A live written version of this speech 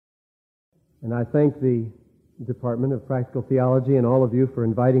And I thank the Department of Practical Theology and all of you for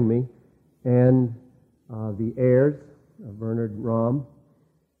inviting me, and the heirs of Bernard Rahm.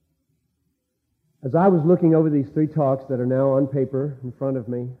 As I was looking over these three talks that are now on paper in front of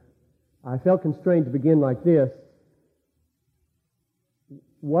me, I felt constrained to begin like this.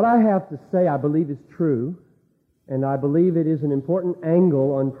 What I have to say, I believe, is true, and I believe it is an important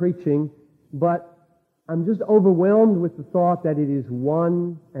angle on preaching, but I'm just overwhelmed with the thought that it is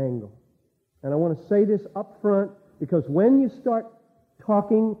one angle. And I want to say this up front, because when you start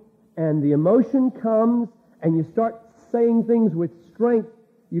talking and the emotion comes and you start saying things with strength,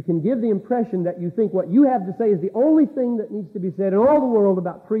 you can give the impression that you think what you have to say is the only thing that needs to be said in all the world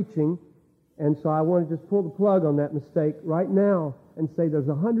about preaching. And so I want to just pull the plug on that mistake right now and say there's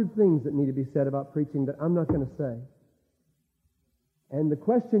 100 things that need to be said about preaching that I'm not going to say. And the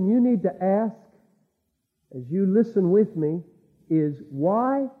question you need to ask as you listen with me is,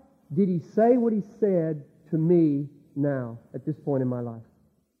 why did he say what he said to me now at this point in my life?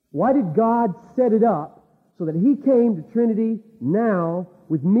 Why did God set it up so that he came to Trinity now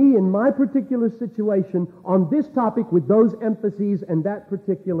with me in my particular situation on this topic with those emphases and that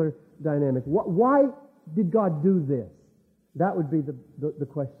particular dynamic? Why did God do this? That would be the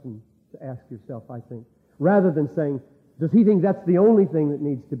question to ask yourself, I think, rather than saying, does he think that's the only thing that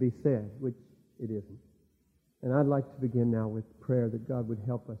needs to be said, which it isn't. And I'd like to begin now with prayer that God would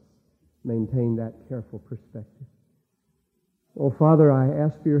help us maintain that careful perspective. Oh, Father, I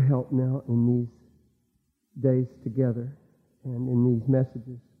ask for your help now in these days together and in these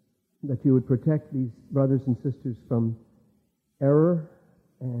messages, that you would protect these brothers and sisters from error,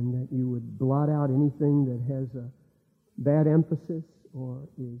 and that you would blot out anything that has a bad emphasis or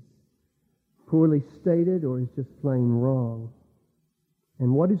is poorly stated or is just plain wrong.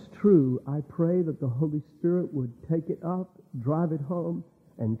 And what is true, I pray that the Holy Spirit would take it up, drive it home,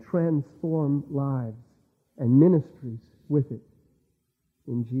 and transform lives and ministries with it.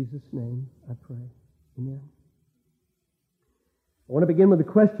 In Jesus' name I pray. Amen. I want to begin with a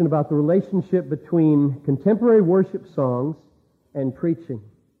question about the relationship between contemporary worship songs and preaching.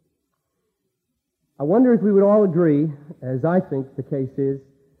 I wonder if we would all agree, as I think the case is,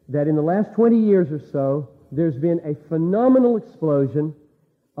 that in the last 20 years or so, there's been a phenomenal explosion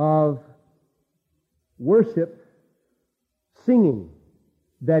of worship singing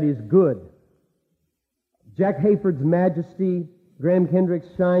that is good. Jack Hayford's Majesty, Graham Kendrick's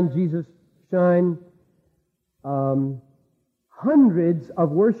Shine, Jesus Shine, hundreds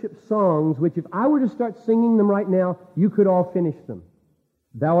of worship songs which if I were to start singing them right now, you could all finish them.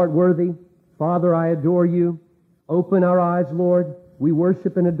 Thou art worthy, Father, I adore you. Open our eyes, Lord, we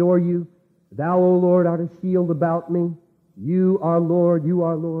worship and adore you. Thou, O Lord, art a shield about me. You are Lord, you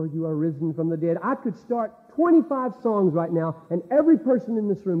are Lord, you are risen from the dead. I could start 25 songs right now, and every person in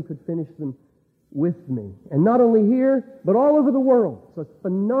this room could finish them with me. And not only here, but all over the world. It's a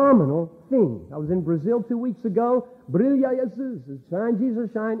phenomenal thing. I was in Brazil 2 weeks ago. Brilha Jesus, Shine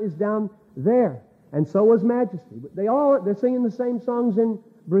Jesus Shine is down there. And so was Majesty. But they're singing the same songs in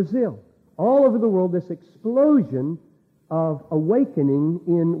Brazil. All over the world, this explosion of awakening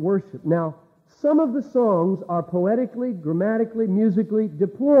in worship. Now, some of the songs are poetically, grammatically, musically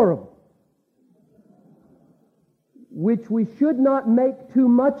deplorable, which we should not make too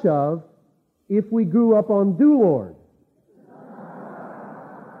much of if we grew up on Do Lord.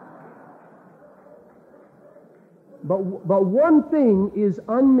 But one thing is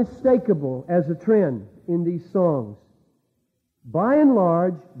unmistakable as a trend in these songs. By and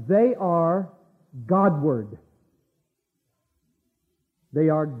large, they are Godward. They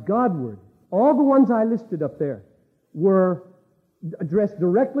are Godward. All the ones I listed up there were addressed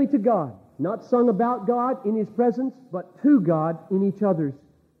directly to God, not sung about God in His presence, but to God in each other's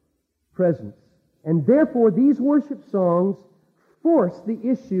presence. And therefore, these worship songs force the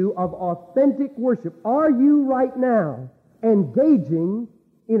issue of authentic worship. Are you right now engaging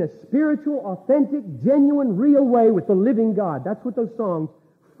in a spiritual, authentic, genuine, real way with the living God? That's what those songs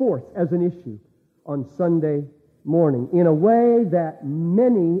force as an issue on Sunday morning, in a way that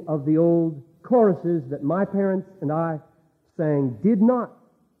many of the old choruses that my parents and I sang did not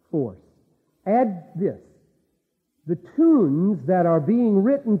force. Add this. The tunes that are being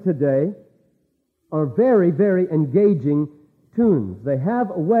written today are very, very engaging tunes. They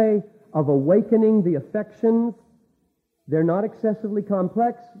have a way of awakening the affections. They're not excessively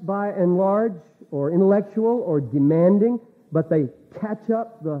complex by and large, or intellectual, or demanding, but they catch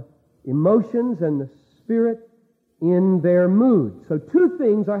up the emotions and the spirit in their mood. So two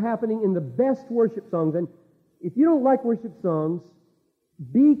things are happening in the best worship songs. And if you don't like worship songs,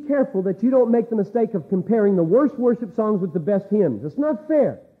 be careful that you don't make the mistake of comparing the worst worship songs with the best hymns. It's not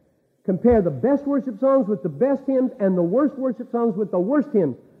fair. compare the best worship songs with the best hymns and the worst worship songs with the worst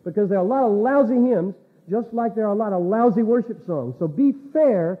hymns, because there are a lot of lousy hymns, just like there are a lot of lousy worship songs. So be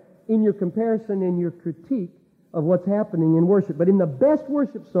fair in your comparison and your critique of what's happening in worship. But in the best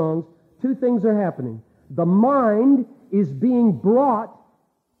worship songs, two things are happening. The mind is being brought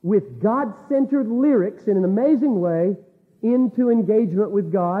with God-centered lyrics in an amazing way into engagement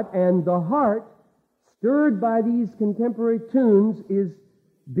with God, and the heart, stirred by these contemporary tunes, is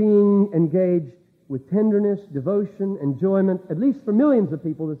being engaged with tenderness, devotion, enjoyment. At least for millions of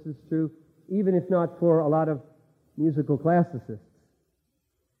people this is true, even if not for a lot of musical classicists.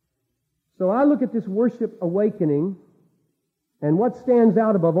 So I look at this worship awakening, and what stands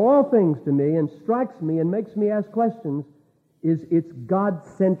out above all things to me and strikes me and makes me ask questions is its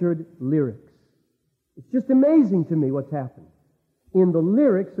God-centered lyrics. It's just amazing to me what's happened in the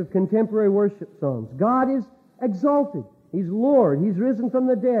lyrics of contemporary worship songs. God is exalted. He's Lord. He's risen from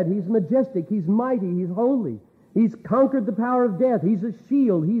the dead. He's majestic. He's mighty. He's holy. He's conquered the power of death. He's a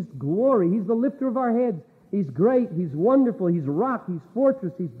shield. He's glory. He's the lifter of our heads. He's great. He's wonderful. He's rock. He's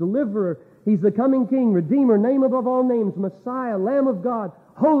fortress. He's deliverer. He's the coming King, Redeemer, name above all names, Messiah, Lamb of God,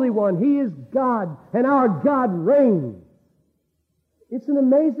 Holy One. He is God, and our God reigns. It's an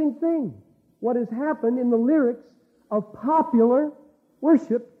amazing thing what has happened in the lyrics of popular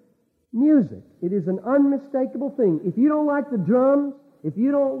worship music. It is an unmistakable thing. If you don't like the drums, if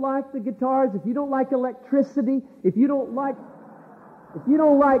you don't like the guitars, if you don't like electricity, if you don't like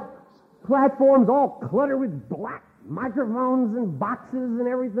platforms all cluttered with black microphones and boxes and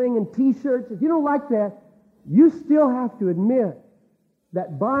everything and T-shirts, if you don't like that, you still have to admit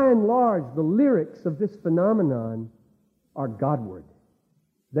that by and large the lyrics of this phenomenon are Godward.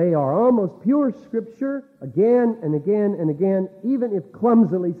 They are almost pure Scripture, again and again and again, even if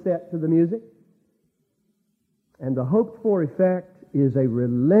clumsily set to the music. And the hoped-for effect is a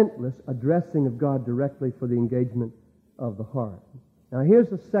relentless addressing of God directly for the engagement of the heart. Now here's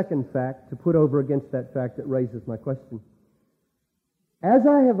the second fact to put over against that fact that raises my question. As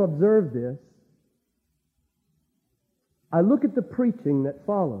I have observed this, I look at the preaching that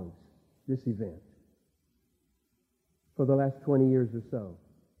follows this event for the last 20 years or so.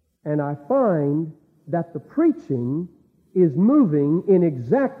 And I find that the preaching is moving in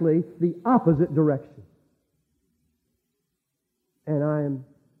exactly the opposite direction. And I am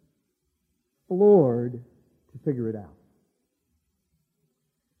floored to figure it out.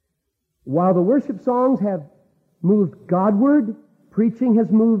 While the worship songs have moved Godward, preaching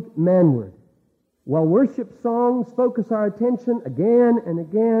has moved manward. While worship songs focus our attention again and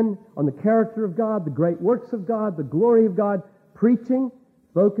again on the character of God, the great works of God, the glory of God, preaching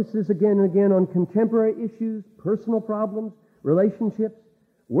focuses again and again on contemporary issues, personal problems, relationships.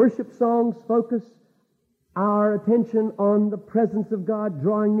 Worship songs focus our attention on the presence of God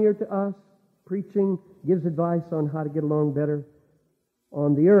drawing near to us. Preaching gives advice on how to get along better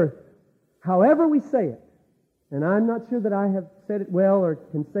on the earth. However we say it, and I'm not sure that I have said it well or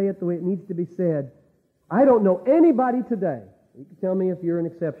can say it the way it needs to be said, I don't know anybody today, you can tell me if you're an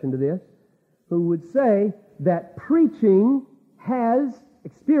exception to this, who would say that preaching has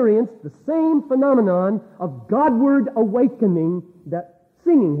experienced the same phenomenon of Godward awakening that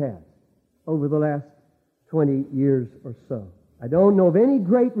singing has over the last 20 years or so. I don't know of any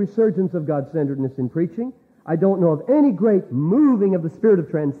great resurgence of God-centeredness in preaching. I don't know of any great moving of the spirit of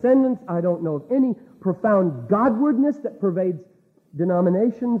transcendence. I don't know of any profound Godwardness that pervades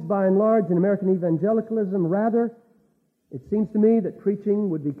denominations by and large in American evangelicalism. Rather, it seems to me that preaching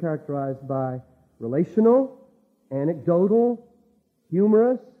would be characterized by relational, anecdotal,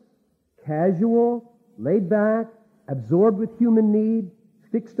 humorous, casual, laid back, absorbed with human need,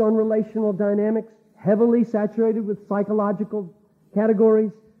 fixed on relational dynamics, heavily saturated with psychological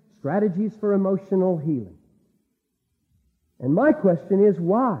categories, strategies for emotional healing. And my question is,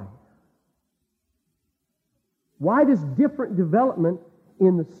 why? Why does different development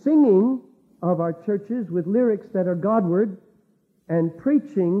in the singing of our churches with lyrics that are Godward and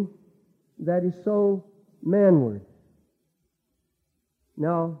preaching that is so manward?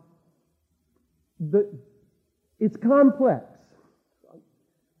 Now, it's complex,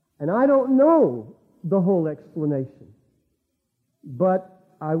 and I don't know the whole explanation, but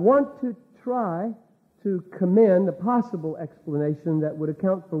I want to try to commend a possible explanation that would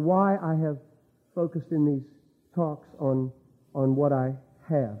account for why I have focused in these talks on what I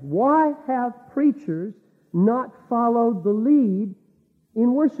have. Why have preachers not followed the lead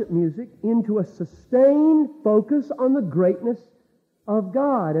in worship music into a sustained focus on the greatness of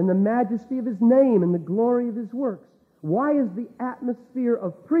God and the majesty of His name and the glory of His works? Why is the atmosphere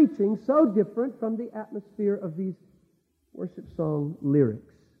of preaching so different from the atmosphere of these worship song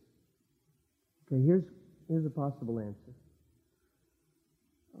lyrics? Okay, here's a possible answer.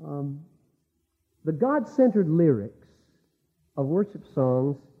 The God-centered lyrics of worship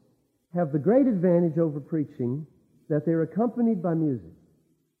songs have the great advantage over preaching that they're accompanied by music,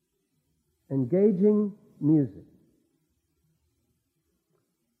 engaging music.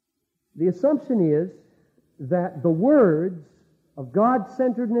 The assumption is that the words of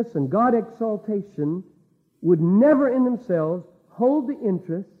God-centeredness and God-exaltation would never in themselves hold the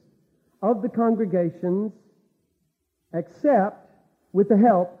interest of the congregations except with the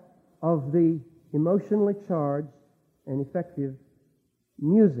help of the emotionally charged and effective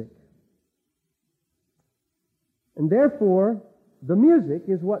music. And therefore, the music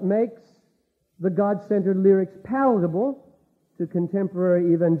is what makes the God-centered lyrics palatable to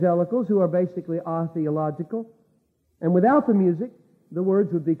contemporary evangelicals who are basically atheological. And without the music, the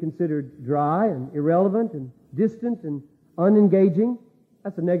words would be considered dry and irrelevant and distant and unengaging.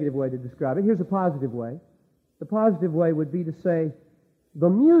 That's a negative way to describe it. Here's a positive way. The positive way would be to say, the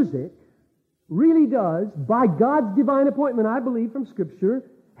music really does, by God's divine appointment, I believe from Scripture,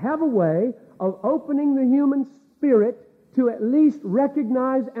 have a way of opening the human spirit to at least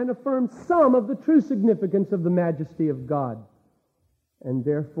recognize and affirm some of the true significance of the majesty of God. And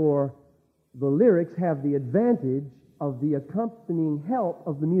therefore, the lyrics have the advantage of the accompanying help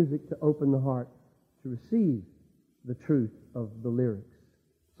of the music to open the heart to receive the truth of the lyrics.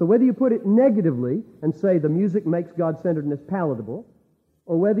 So whether you put it negatively and say the music makes God-centeredness palatable,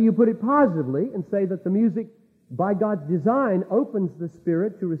 or whether you put it positively and say that the music, by God's design, opens the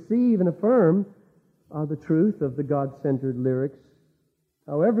spirit to receive and affirm the truth of the God-centered lyrics,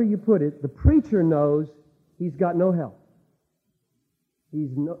 however you put it, the preacher knows he's got no help.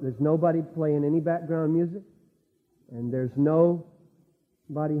 There's nobody playing any background music, and there's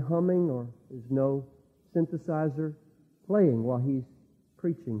nobody humming, or there's no synthesizer playing while he's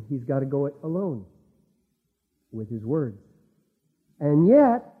preaching. He's got to go it alone with his words. And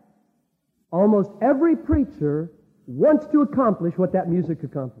yet, almost every preacher wants to accomplish what that music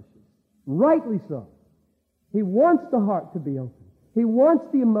accomplishes. Rightly so. He wants the heart to be open. He wants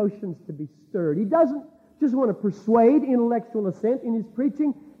the emotions to be stirred. He doesn't just want to persuade intellectual assent in his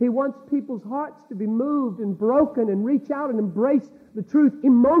preaching. He wants people's hearts to be moved and broken and reach out and embrace the truth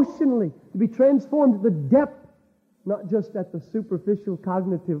emotionally, to be transformed to the depth, not just at the superficial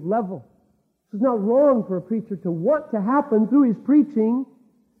cognitive level. It's not wrong for a preacher to want to happen through his preaching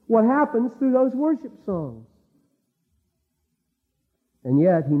what happens through those worship songs. And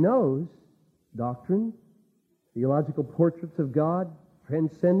yet he knows doctrine, theological portraits of God,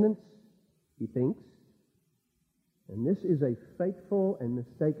 transcendence, he thinks. And this is a fateful and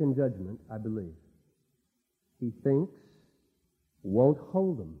mistaken judgment, I believe. He thinks won't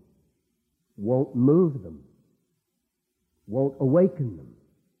hold them, won't move them, won't awaken them.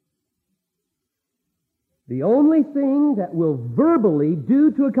 The only thing that will verbally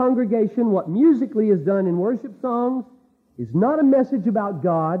do to a congregation what musically is done in worship songs is not a message about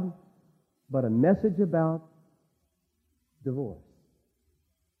God, but a message about divorce,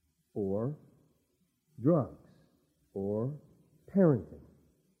 or drugs, or parenting,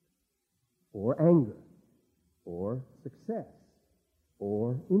 or anger, or success,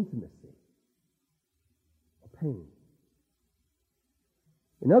 or intimacy, or pain.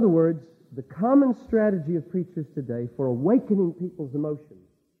 In other words, the common strategy of preachers today for awakening people's emotions,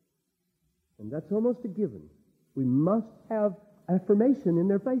 and that's almost a given. We must have affirmation in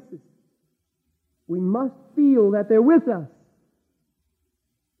their faces. We must feel that they're with us.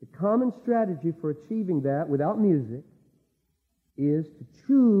 The common strategy for achieving that without music is to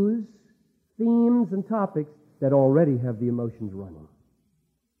choose themes and topics that already have the emotions running.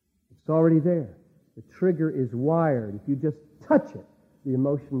 It's already there. The trigger is wired. If you just touch it, the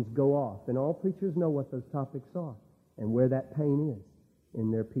emotions go off. And all preachers know what those topics are and where that pain is in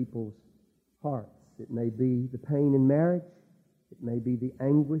their people's hearts. It may be the pain in marriage. It may be the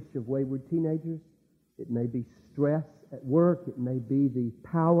anguish of wayward teenagers. It may be stress at work. It may be the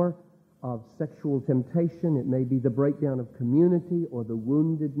power of sexual temptation. It may be the breakdown of community or the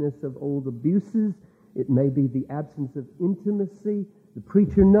woundedness of old abuses. It may be the absence of intimacy. The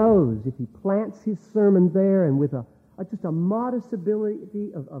preacher knows if he plants his sermon there and with just a modest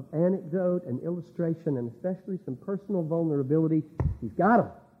ability of anecdote and illustration, and especially some personal vulnerability, he's got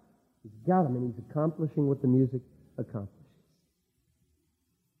him. He's got him, and he's accomplishing what the music accomplishes.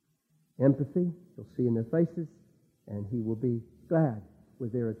 Empathy, you'll see in their faces, and he will be glad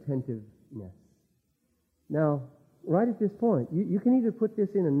with their attentiveness. Now, right at this point, you can either put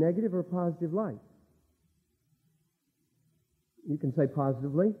this in a negative or a positive light. You can say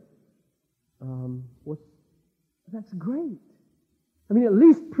positively, that's great. I mean, at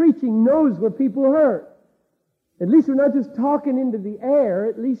least preaching knows what people hurt. At least we're not just talking into the air.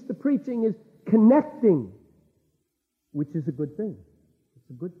 At least the preaching is connecting, which is a good thing. It's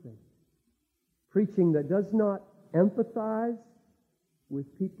a good thing. Preaching that does not empathize with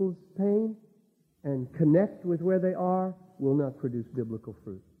people's pain and connect with where they are will not produce biblical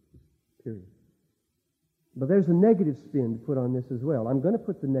fruit. Period. But there's a negative spin to put on this as well. I'm going to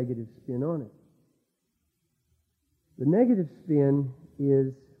put the negative spin on it. The negative spin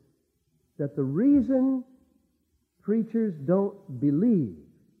is that the reason preachers don't believe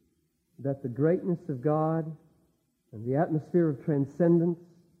that the greatness of God and the atmosphere of transcendence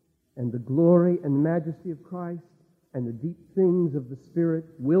and the glory and majesty of Christ and the deep things of the Spirit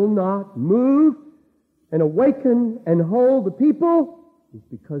will not move and awaken and hold the people is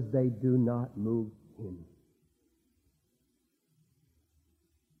because they do not move Him.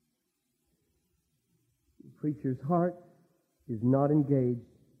 The preacher's heart is not engaged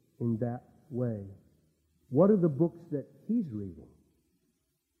in that way. What are the books that he's reading?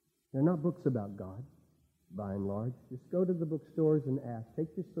 They're not books about God, by and large. Just go to the bookstores and ask. Take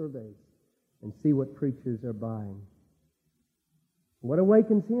your surveys and see what preachers are buying. What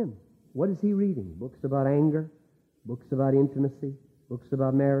awakens him? What is he reading? Books about anger, books about intimacy, books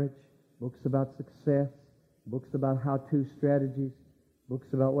about marriage, books about success, books about how-to strategies, books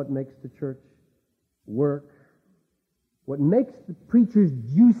about what makes the church work. What makes the preacher's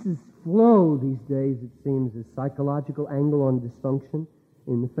juices flow these days, it seems, is psychological angle on dysfunction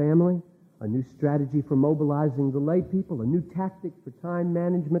in the family, a new strategy for mobilizing the lay people, a new tactic for time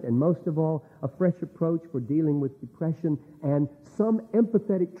management, and most of all, a fresh approach for dealing with depression and some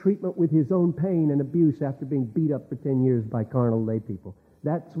empathetic treatment with his own pain and abuse after being beat up for 10 years by carnal lay people.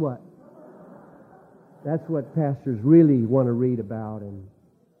 That's what pastors really want to read about and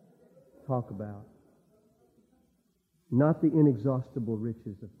talk about. Not the inexhaustible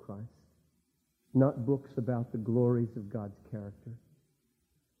riches of Christ. Not books about the glories of God's character.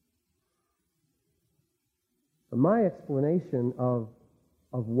 But my explanation of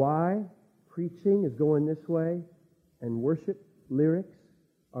why preaching is going this way and worship lyrics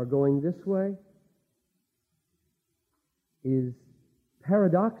are going this way is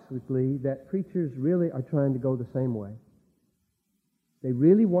paradoxically that preachers really are trying to go the same way. They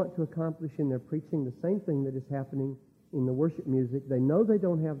really want to accomplish in their preaching the same thing that is happening in the worship music. They know they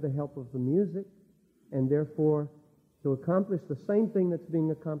don't have the help of the music, and therefore, to accomplish the same thing that's being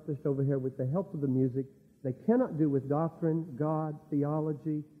accomplished over here with the help of the music, they cannot do with doctrine, God,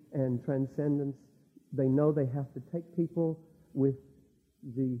 theology, and transcendence. They know they have to take people with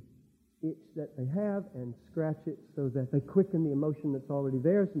the itch that they have and scratch it so that they quicken the emotion that's already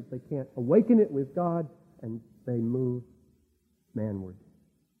there, since they can't awaken it with God, and they move manward.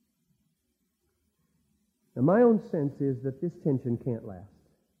 Now, my own sense is that this tension can't last.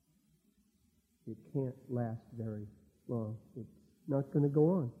 It can't last very long. It's not going to go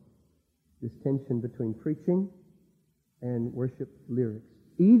on. This tension between preaching and worship lyrics.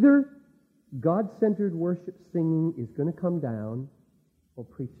 Either God-centered worship singing is going to come down, or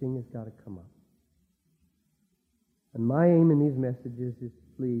preaching has got to come up. And my aim in these messages is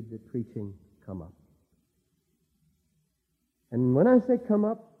to plead that preaching come up. And when I say come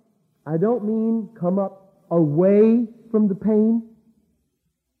up, I don't mean come up away from the pain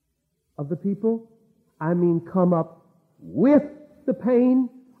of the people. I mean come up with the pain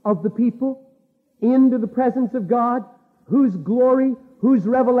of the people into the presence of God, whose glory, whose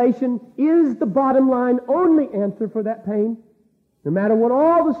revelation is the bottom line, only answer for that pain. No matter what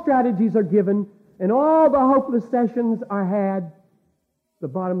all the strategies are given and all the hopeless sessions are had, the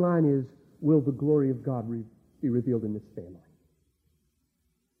bottom line is, will the glory of God be revealed in this family?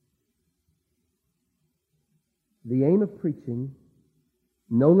 The aim of preaching,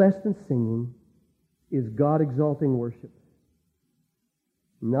 no less than singing, is God-exalting worship.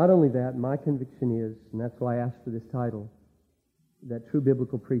 Not only that, my conviction is, and that's why I asked for this title, that true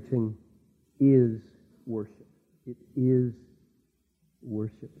biblical preaching is worship. It is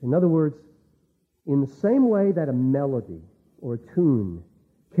worship. In other words, in the same way that a melody or a tune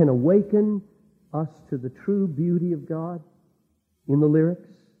can awaken us to the true beauty of God in the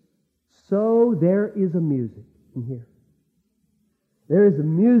lyrics, so there is a music in here. There is a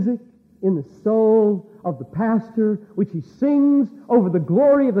music in the soul of the pastor, which he sings over the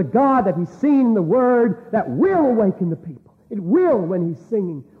glory of the God that he's seen in the Word, that will awaken the people. It will when he's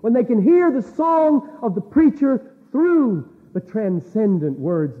singing. When they can hear the song of the preacher through the transcendent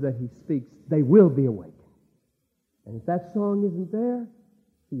words that he speaks, they will be awakened. And if that song isn't there,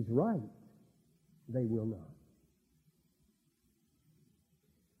 he's right. They will not.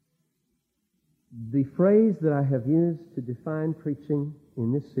 The phrase that I have used to define preaching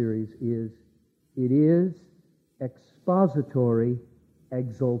in this series is, it is expository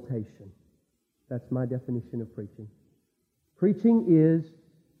exaltation. That's my definition of preaching. Preaching is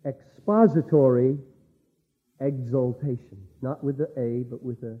expository exaltation. Not with the A, but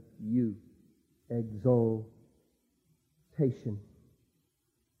with a U. Exaltation.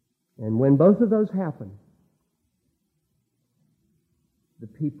 And when both of those happen, the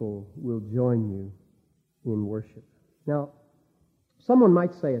people will join you in worship. Now, someone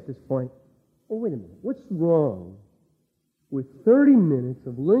might say at this point, oh, wait a minute, what's wrong with 30 minutes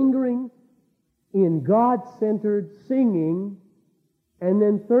of lingering in God-centered singing and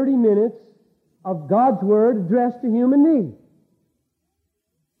then 30 minutes of God's Word addressed to human need?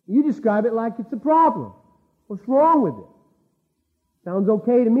 You describe it like it's a problem. What's wrong with it? Sounds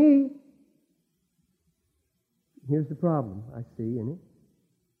okay to me. Here's the problem I see in it.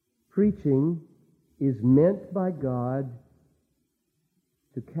 Preaching is meant by God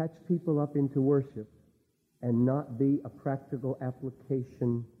to catch people up into worship and not be a practical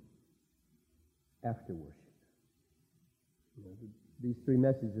application after worship. These three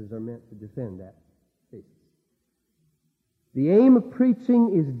messages are meant to defend that thesis. The aim of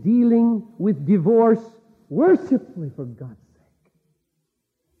preaching is dealing with divorce worshipfully, for God's sake.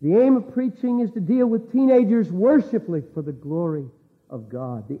 The aim of preaching is to deal with teenagers worshipfully for the glory of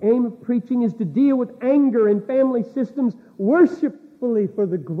God. The aim of preaching is to deal with anger in family systems worshipfully for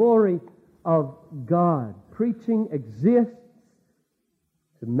the glory of God. Preaching exists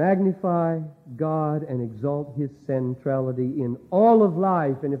to magnify God and exalt His centrality in all of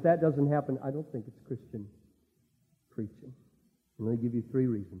life. And if that doesn't happen, I don't think it's Christian preaching. I'm going to give you three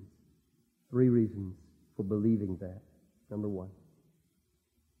reasons. Three reasons for believing that. Number one,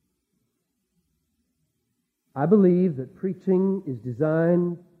 I believe that preaching is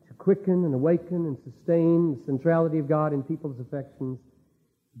designed to quicken and awaken and sustain the centrality of God in people's affections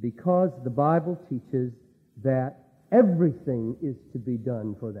because the Bible teaches that everything is to be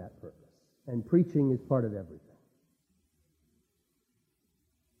done for that purpose. And preaching is part of everything.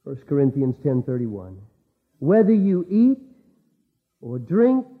 1 Corinthians 10:31. Whether you eat or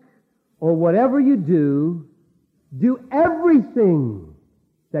drink or whatever you do, do everything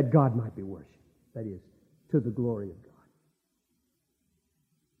that God might be worshipped. That is, to the glory of God.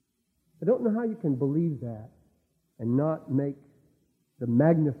 I don't know how you can believe that and not make the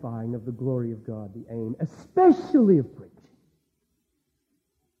magnifying of the glory of God the aim, especially of preaching.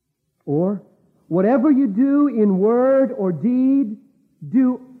 Or, whatever you do in word or deed,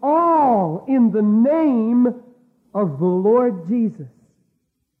 do all in the name of the Lord Jesus.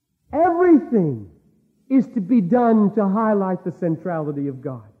 Everything is to be done to highlight the centrality of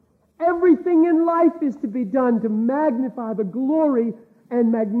God. Everything in life is to be done to magnify the glory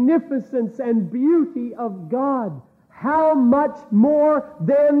and magnificence and beauty of God. How much more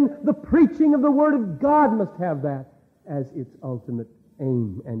then the preaching of the Word of God must have that as its ultimate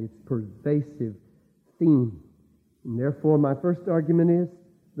aim and its pervasive theme. And therefore, my first argument is,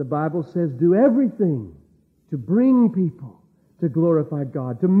 the Bible says, do everything to bring people to glorify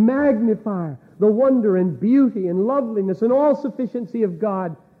God, to magnify the wonder and beauty and loveliness and all-sufficiency of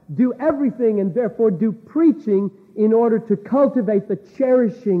God. Do everything, and therefore do preaching in order to cultivate the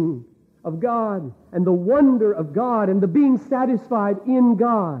cherishing of God and the wonder of God and the being satisfied in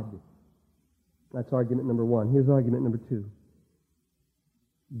God. That's argument number one. Here's argument number two.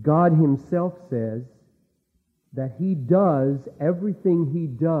 God Himself says that He does everything He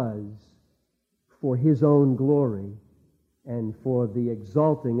does for His own glory and for the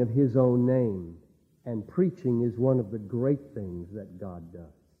exalting of His own name. And preaching is one of the great things that God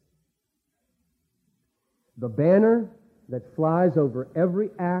does. The banner that flies over every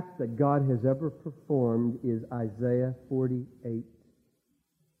act that God has ever performed is Isaiah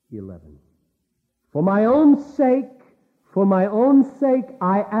 48:11. For my own sake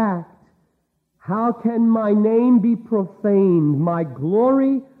I act. How can my name be profaned? My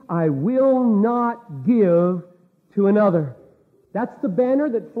glory I will not give to another. That's the banner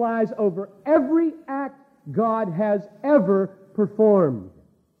that flies over every act God has ever performed,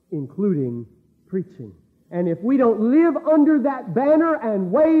 including preaching. And if we don't live under that banner and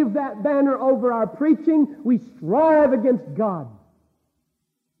wave that banner over our preaching, we strive against God.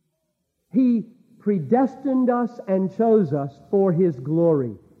 He predestined us and chose us for His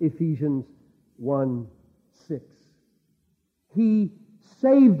glory, Ephesians 1:6. He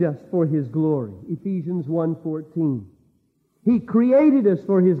saved us for His glory, Ephesians 1:14. He created us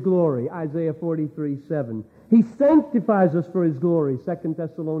for His glory, Isaiah 43:7. He sanctifies us for His glory, 2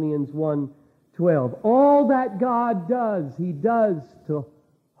 Thessalonians 1:12. All that God does, He does to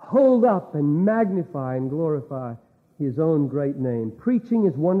hold up and magnify and glorify His own great name. Preaching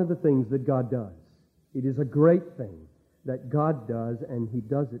is one of the things that God does. It is a great thing that God does, and He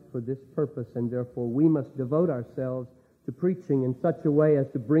does it for this purpose, and therefore we must devote ourselves to preaching in such a way as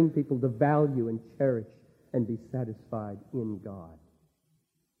to bring people to value and cherish and be satisfied in God.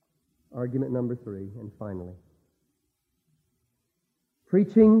 Argument number 3, and finally.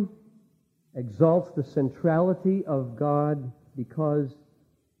 Preaching exalts the centrality of God because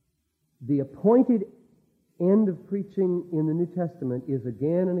the appointed end of preaching in the New Testament is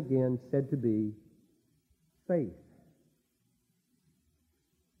again and again said to be faith.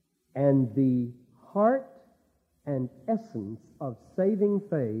 And the heart and essence of saving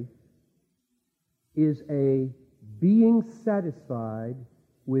faith is a being satisfied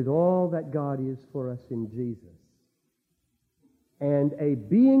with all that God is for us in Jesus. And a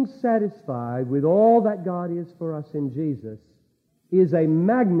being satisfied with all that God is for us in Jesus is a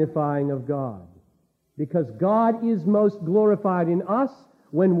magnifying of God. Because God is most glorified in us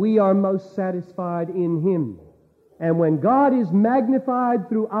when we are most satisfied in Him. And when God is magnified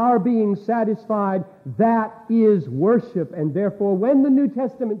through our being satisfied, that is worship. And therefore, when the New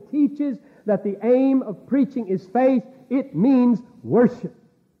Testament teaches that the aim of preaching is faith, it means worship.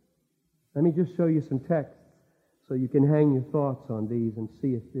 Let me just show you some texts so you can hang your thoughts on these and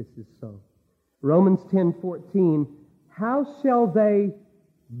see if this is so. Romans 10:14, how shall they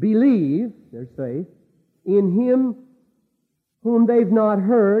believe, there's faith, in Him whom they've not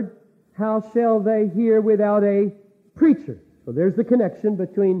heard? How shall they hear without a preacher? So there's the connection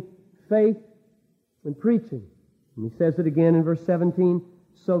between faith and preaching. And he says it again in verse 17.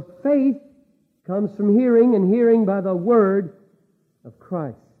 So faith comes from hearing, and hearing by the word of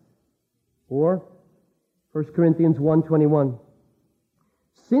Christ. Or 1 Corinthians 1:21.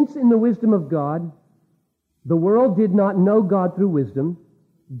 Since in the wisdom of God, the world did not know God through wisdom,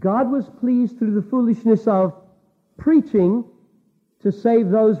 God was pleased through the foolishness of preaching to save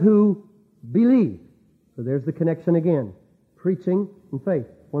those who believe. So there's the connection again. Preaching and faith.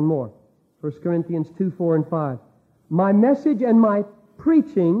 One more. 1 Corinthians 2:4 and 5. My message and my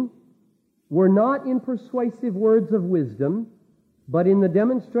preaching were not in persuasive words of wisdom, but in the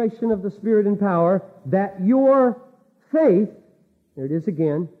demonstration of the Spirit and power, that your faith, there it is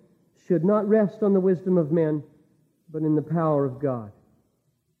again, should not rest on the wisdom of men, but in the power of God.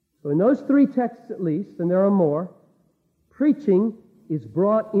 So in those 3 texts at least, and there are more, preaching is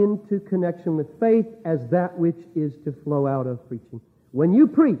brought into connection with faith as that which is to flow out of preaching. When you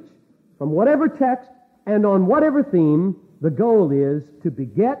preach, from whatever text and on whatever theme, the goal is to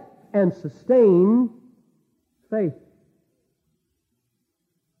beget and sustain faith.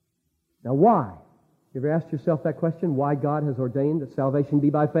 Now why? You ever asked yourself that question? Why God has ordained that salvation be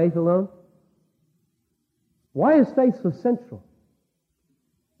by faith alone? Why is faith so central?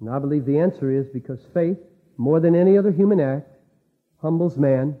 And I believe the answer is because faith, more than any other human act, humbles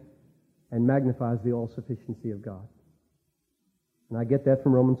man and magnifies the all-sufficiency of God. And I get that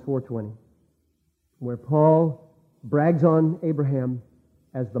from Romans 4:20, where Paul brags on Abraham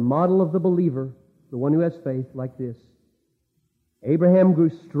as the model of the believer, the one who has faith, like this. Abraham grew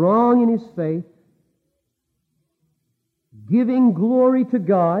strong in his faith, giving glory to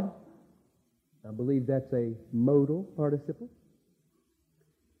God. I believe that's a modal participle.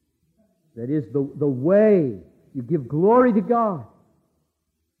 That is, the way you give glory to God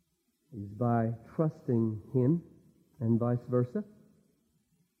is by trusting Him, and vice versa.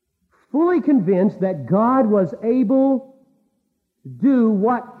 Fully convinced that God was able to do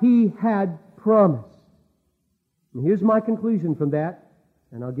what He had promised. And here's my conclusion from that,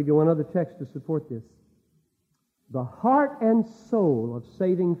 and I'll give you one other text to support this. The heart and soul of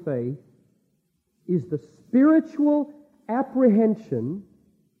saving faith is the spiritual apprehension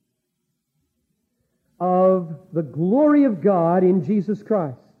of the glory of God in Jesus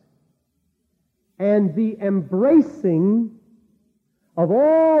Christ, and the embracing of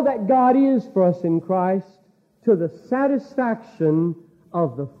all that God is for us in Christ to the satisfaction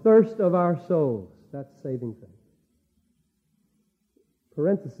of the thirst of our souls. That's saving faith.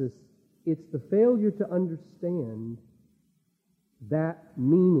 Parenthesis, it's the failure to understand that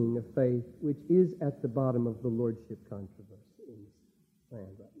meaning of faith which is at the bottom of the lordship controversy in this land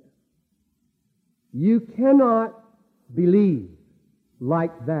right now. You cannot believe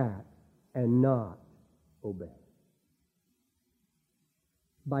like that and not obey.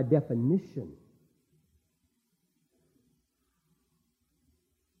 By definition.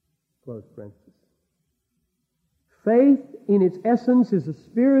 Close parenthesis. Faith in its essence is a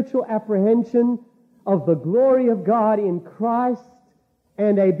spiritual apprehension of the glory of God in Christ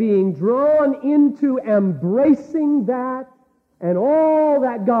and a being drawn into embracing that and all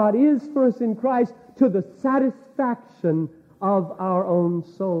that God is for us in Christ to the satisfaction of our own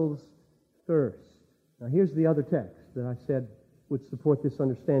soul's thirst. Now here's the other text that I said would support this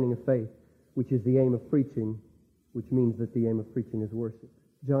understanding of faith, which is the aim of preaching, which means that the aim of preaching is worship.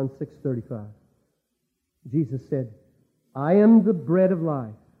 John 6:35. Jesus said, I am the bread of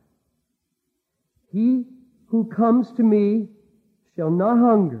life. He who comes to me shall not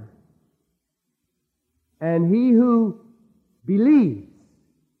hunger, and he who believes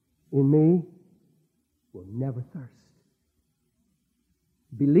in me will never thirst.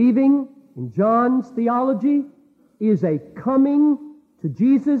 Believing in John's theology is a coming to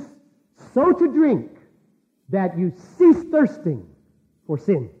Jesus so to drink that you cease thirsting for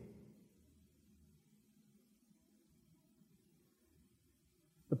sin.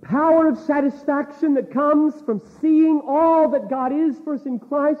 The power of satisfaction that comes from seeing all that God is for us in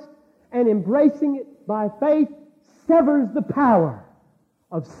Christ and embracing it by faith severs the power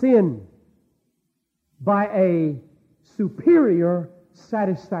of sin by a superior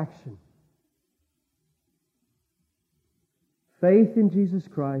satisfaction. Faith in Jesus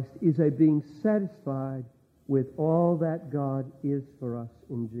Christ is a being satisfied with all that God is for us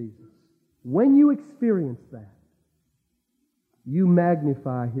in Jesus. When you experience that, you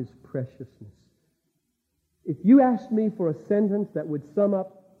magnify His preciousness. If you asked me for a sentence that would sum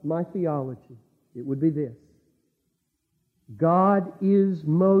up my theology, it would be this: God is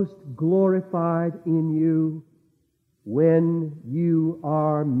most glorified in you when you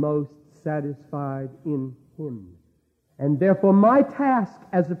are most satisfied in Him. And therefore my task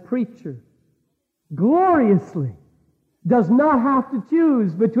as a preacher gloriously does not have to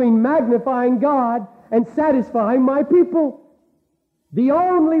choose between magnifying God and satisfying my people. The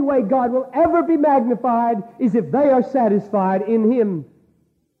only way God will ever be magnified is if they are satisfied in Him.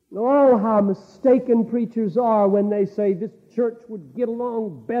 Oh, how mistaken preachers are when they say this church would get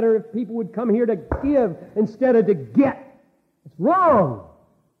along better if people would come here to give instead of to get. It's wrong.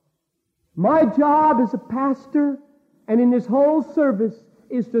 My job as a pastor and in this whole service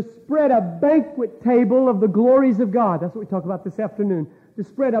is to spread a banquet table of the glories of God. That's what we talk about this afternoon. To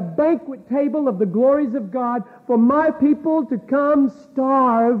spread a banquet table of the glories of God for my people to come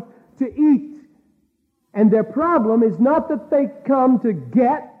starved to eat. And their problem is not that they come to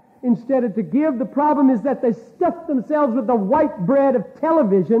get instead of to give. The problem is that they stuff themselves with the white bread of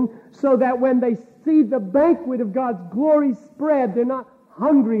television so that when they see the banquet of God's glory spread, they're not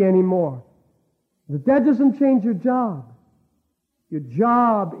hungry anymore. But that doesn't change your job. Your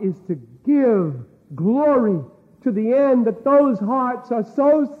job is to give glory to the end that those hearts are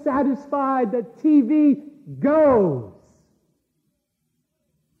so satisfied that TV goes.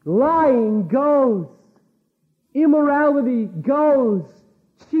 Lying goes. Immorality goes.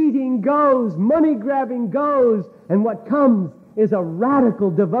 Cheating goes. Money grabbing goes. And what comes is a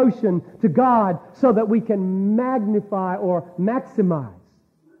radical devotion to God so that we can magnify or maximize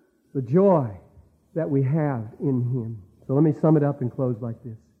the joy that we have in Him. So let me sum it up and close like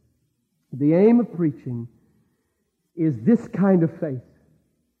this. The aim of preaching is this kind of faith.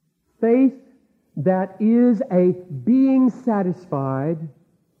 Faith that is a being satisfied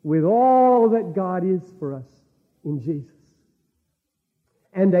with all that God is for us in Jesus.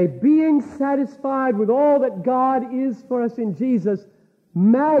 And a being satisfied with all that God is for us in Jesus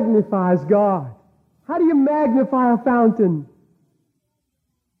magnifies God. How do you magnify a fountain?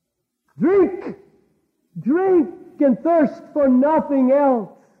 Drink! Drink and thirst for nothing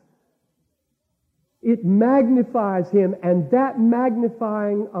else. It magnifies Him, and that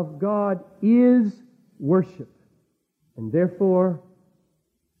magnifying of God is worship. And therefore,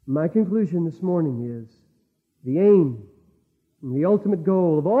 my conclusion this morning is the aim and the ultimate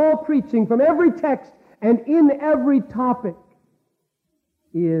goal of all preaching from every text and in every topic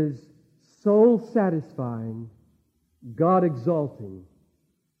is soul-satisfying, God-exalting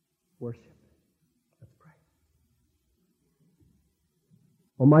worship. Let's pray.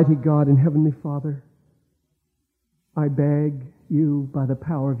 Almighty God and Heavenly Father, I beg You by the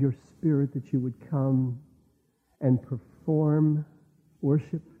power of Your Spirit that You would come and perform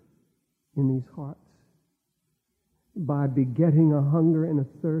worship in these hearts by begetting a hunger and a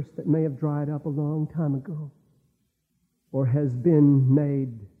thirst that may have dried up a long time ago or has been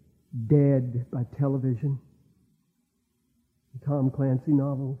made dead by television, Tom Clancy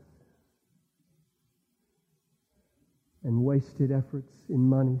novels, and wasted efforts in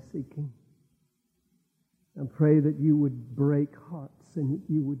money seeking. I pray that You would break hearts and that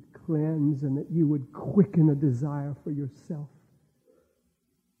You would cleanse and that You would quicken a desire for Yourself.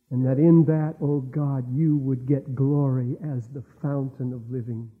 And that in that, oh God, You would get glory as the fountain of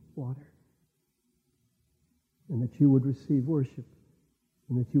living water. and that you would receive worship,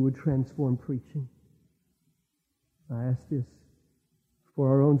 and that you would transform preaching. I ask this for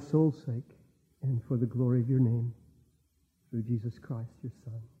our own soul's sake and for the glory of your name, through Jesus Christ, your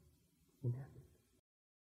Son. Amen.